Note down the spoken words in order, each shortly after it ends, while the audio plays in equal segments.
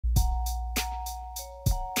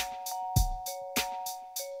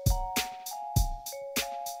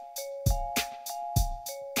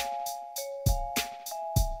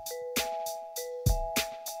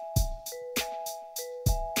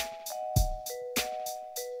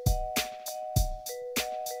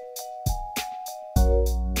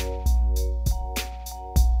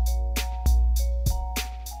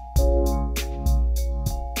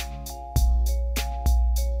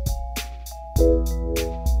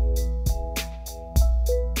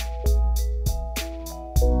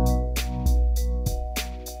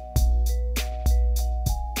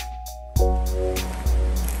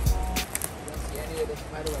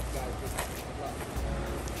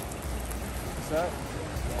up?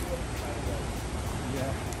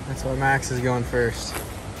 Yeah. That's why Max is going first.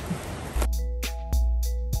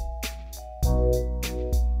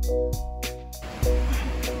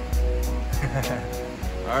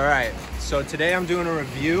 Alright, so today I'm doing a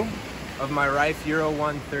review of my Riffe Euro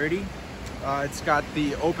 130. It's got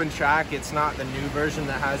the open track. It's not the new version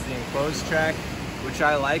that has the enclosed track, which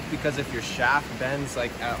I like because if your shaft bends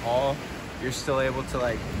like at all, you're still able to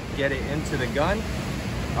like get it into the gun.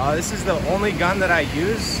 This is the only gun that I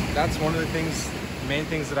use. That's one of the main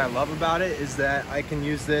things that I love about it, is that I can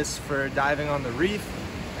use this for diving on the reef,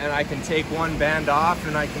 and I can take one band off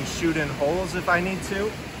and I can shoot in holes if I need to.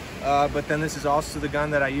 But then this is also the gun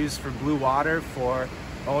that I use for blue water for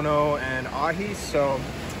Ono and ahi, so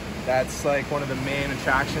that's like one of the main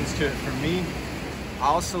attractions to it for me. I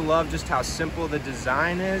also love just how simple the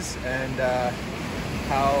design is and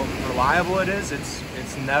how reliable it is.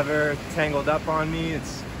 It's never tangled up on me.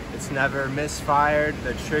 It's never misfired.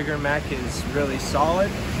 The trigger mech is really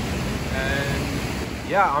solid. And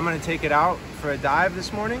yeah, I'm gonna take it out for a dive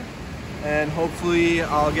this morning, and hopefully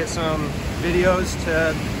I'll get some videos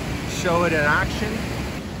to show it in action.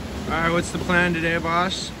 All right, what's the plan today,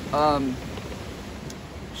 boss?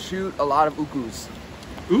 Shoot a lot of ukus.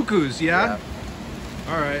 Ukus, yeah?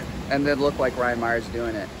 All right. And then look like Ryan Myers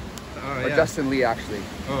doing it. Oh, or yeah. Justin Lee, actually.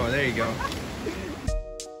 Oh, there you go.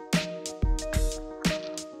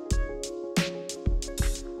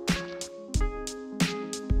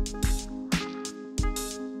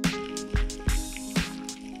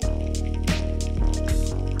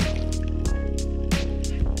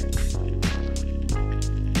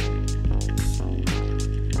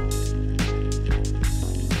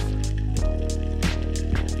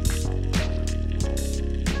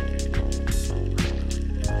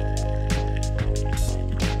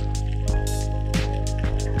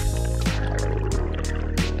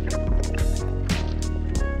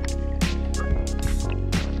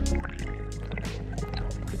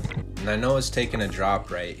 And I know it's taking a drop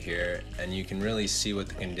right here, and you can really see what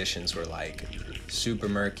the conditions were like. Super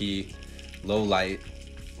murky, low light,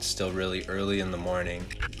 still really early in the morning.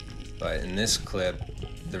 But in this clip,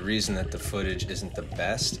 the reason that the footage isn't the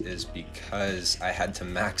best is because I had to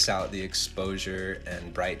max out the exposure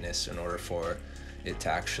and brightness in order for it to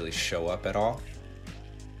actually show up at all.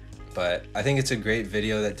 But I think it's a great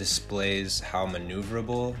video that displays how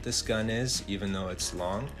maneuverable this gun is, even though it's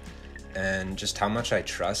long, and just how much I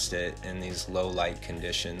trust it in these low light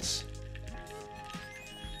conditions.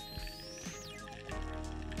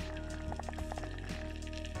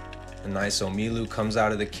 A nice Omilu comes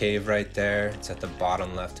out of the cave right there. It's at the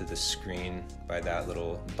bottom left of the screen by that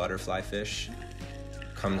little butterfly fish.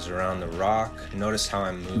 Comes around the rock. Notice how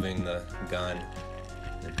I'm moving the gun.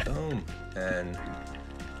 And boom! And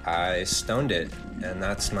I stoned it. And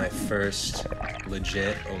that's my first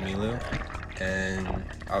legit Omilu. And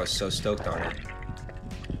I was so stoked on it.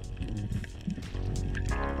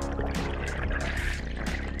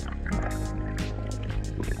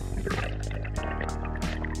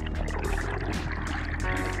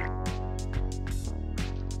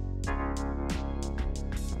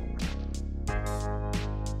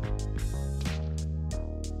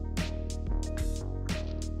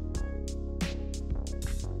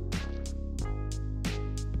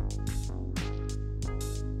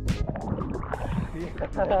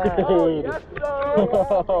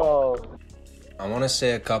 I want to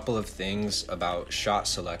say a couple of things about shot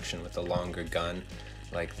selection with a longer gun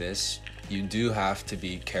like this. You do have to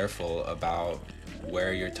be careful about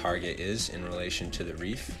where your target is in relation to the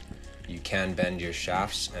reef. You can bend your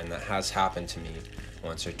shafts, and that has happened to me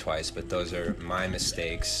once or twice, but those are my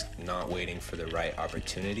mistakes, not waiting for the right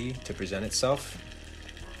opportunity to present itself.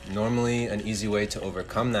 Normally, an easy way to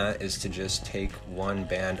overcome that is to just take one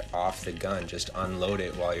band off the gun, just unload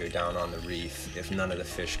it while you're down on the reef if none of the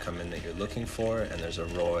fish come in that you're looking for and there's a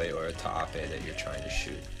roy or a ta'ape that you're trying to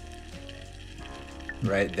shoot.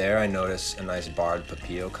 Right there, I notice a nice barred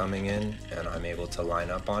papillo coming in, and I'm able to line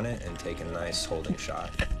up on it and take a nice holding shot.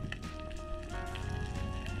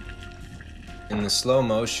 In the slow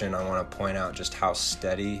motion, I want to point out just how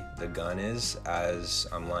steady the gun is as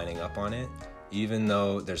I'm lining up on it. Even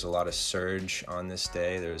though there's a lot of surge on this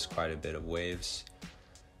day, there's quite a bit of waves.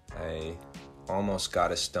 I almost got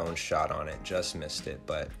a stone shot on it, just missed it,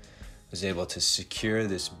 but was able to secure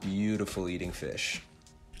this beautiful eating fish.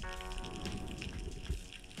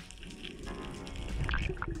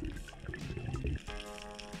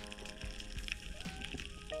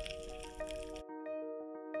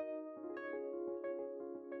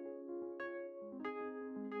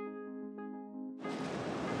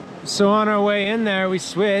 So on our way in there, we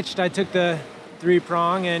switched. I took the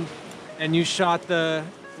 3-prong and And you shot the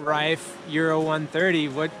Riffe Euro 130.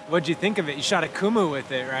 What'd you think of it? You shot a Kumu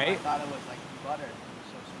with it, right? I thought it was like butter. It was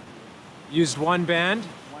so smooth. Used one band?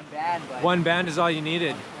 One band, but... One band is all you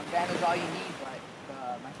needed. One band is all you need,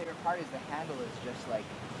 but my favorite part is the handle is just like,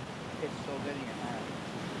 it's so good in your hand.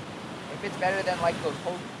 If it's better than like those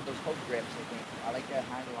hook grips, I think. I like the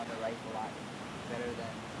handle on the Riffe a lot. Better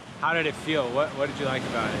than... How did it feel? What did you like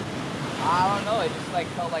about it? I don't know, it just like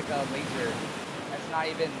felt like a laser. That's not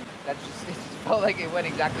even, it just felt like it went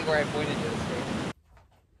exactly where I pointed to the screen.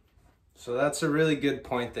 So that's a really good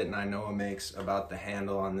point that Nainoa makes about the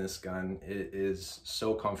handle on this gun. It is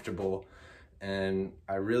so comfortable, and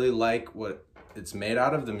I really like what it's made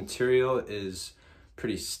out of. The material is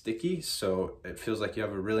pretty sticky, so it feels like you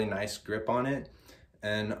have a really nice grip on it.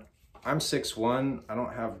 And I'm 6'1", I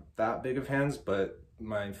don't have that big of hands, but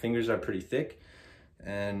my fingers are pretty thick.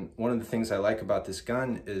 And one of the things I like about this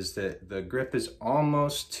gun is that the grip is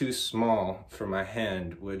almost too small for my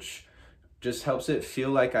hand, which just helps it feel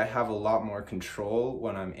like I have a lot more control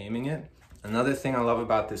when I'm aiming it. Another thing I love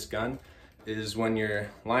about this gun is when you're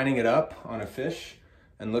lining it up on a fish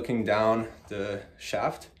and looking down the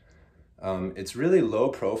shaft, it's really low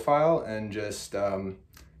profile, and just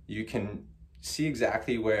you can see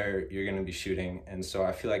exactly where you're going to be shooting. And so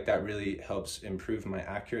I feel like that really helps improve my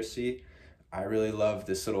accuracy. I really love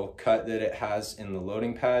this little cut that it has in the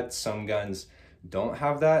loading pad. Some guns don't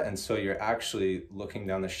have that, and so you're actually looking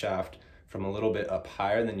down the shaft from a little bit up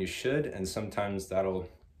higher than you should, and sometimes that'll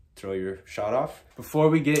throw your shot off. Before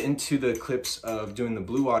we get into the clips of doing the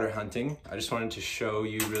blue water hunting, I just wanted to show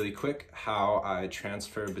you really quick how I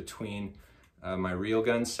transfer between my reel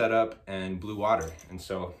gun setup and blue water. And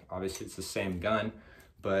so obviously it's the same gun,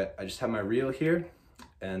 but I just have my reel here,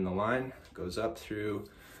 and the line goes up through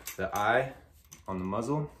the eye on the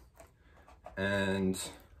muzzle, and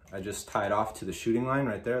I just tie it off to the shooting line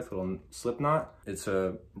right there with a little slip knot. It's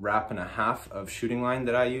a 1.5 wraps of shooting line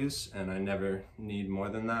that I use, and I never need more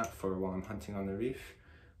than that for while I'm hunting on the reef.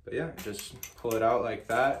 But yeah, just pull it out like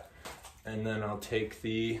that, and then I'll take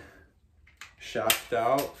the shaft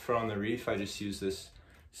out. For on the reef, I just use this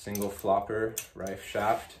single flopper Riffe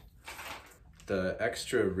shaft. The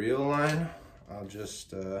extra reel line, I'll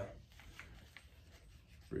just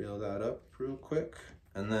reel that up real quick,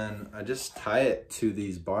 and then I just tie it to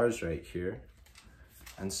these bars right here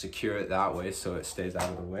and secure it that way so it stays out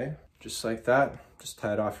of the way. Just like that, just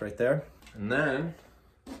tie it off right there. And then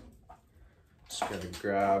just gotta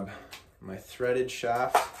grab my threaded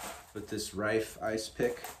shaft with this Riffe ice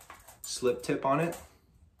pick slip tip on it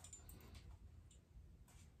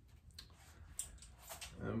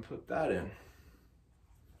and put that in.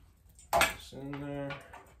 Just in there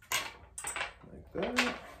like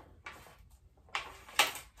that.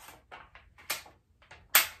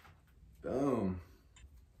 Boom.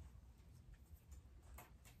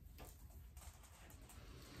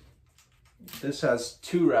 This has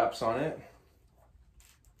 2 wraps on it.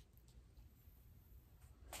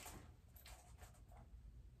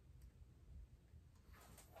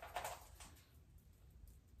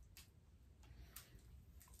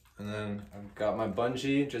 And then I've got my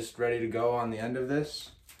bungee just ready to go on the end of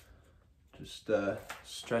this. Just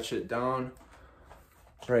stretch it down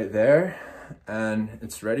right there, and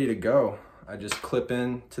it's ready to go. I just clip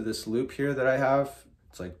in to this loop here that I have.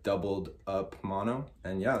 It's like doubled up mono,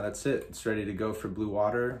 and yeah, that's it. It's ready to go for blue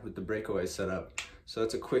water with the breakaway setup. So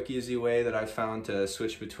it's a quick, easy way that I found to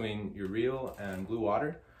switch between your reel and blue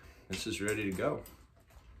water. This is ready to go.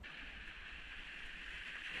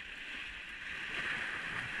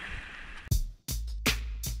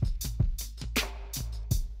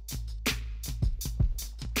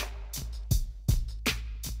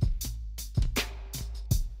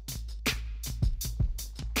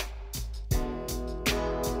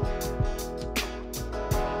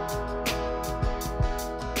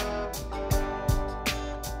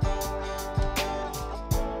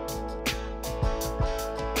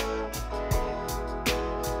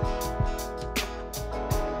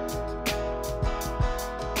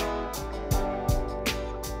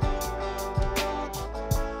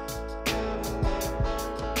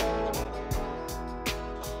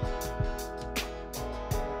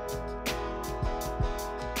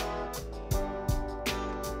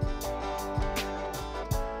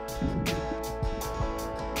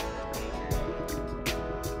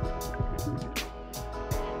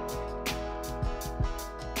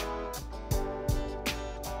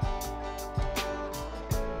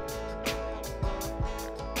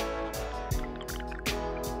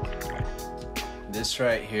 This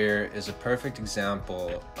right here is a perfect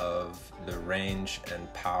example of the range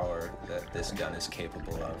and power that this gun is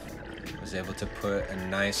capable of. was able to put a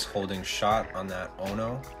nice holding shot on that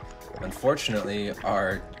Ono. Unfortunately,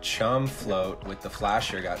 our chum float with the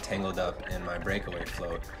flasher got tangled up in my breakaway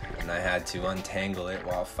float, and I had to untangle it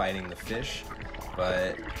while fighting the fish,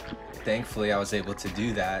 but thankfully I was able to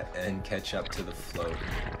do that and catch up to the float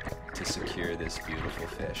to secure this beautiful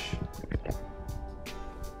fish.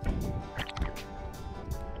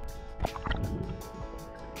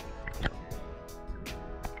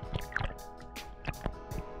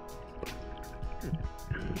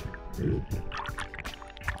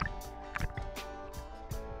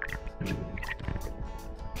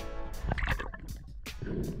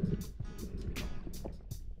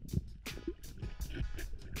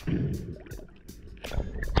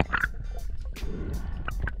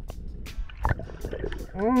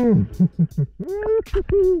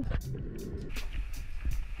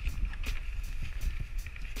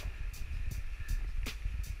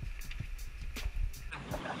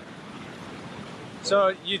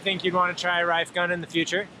 So you think you'd want to try a Riffe gun in the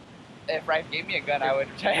future? If Riffe gave me a gun, I would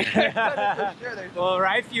try it. For sure, there's Well,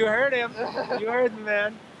 Riffe, you heard him. You heard him,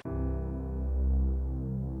 man.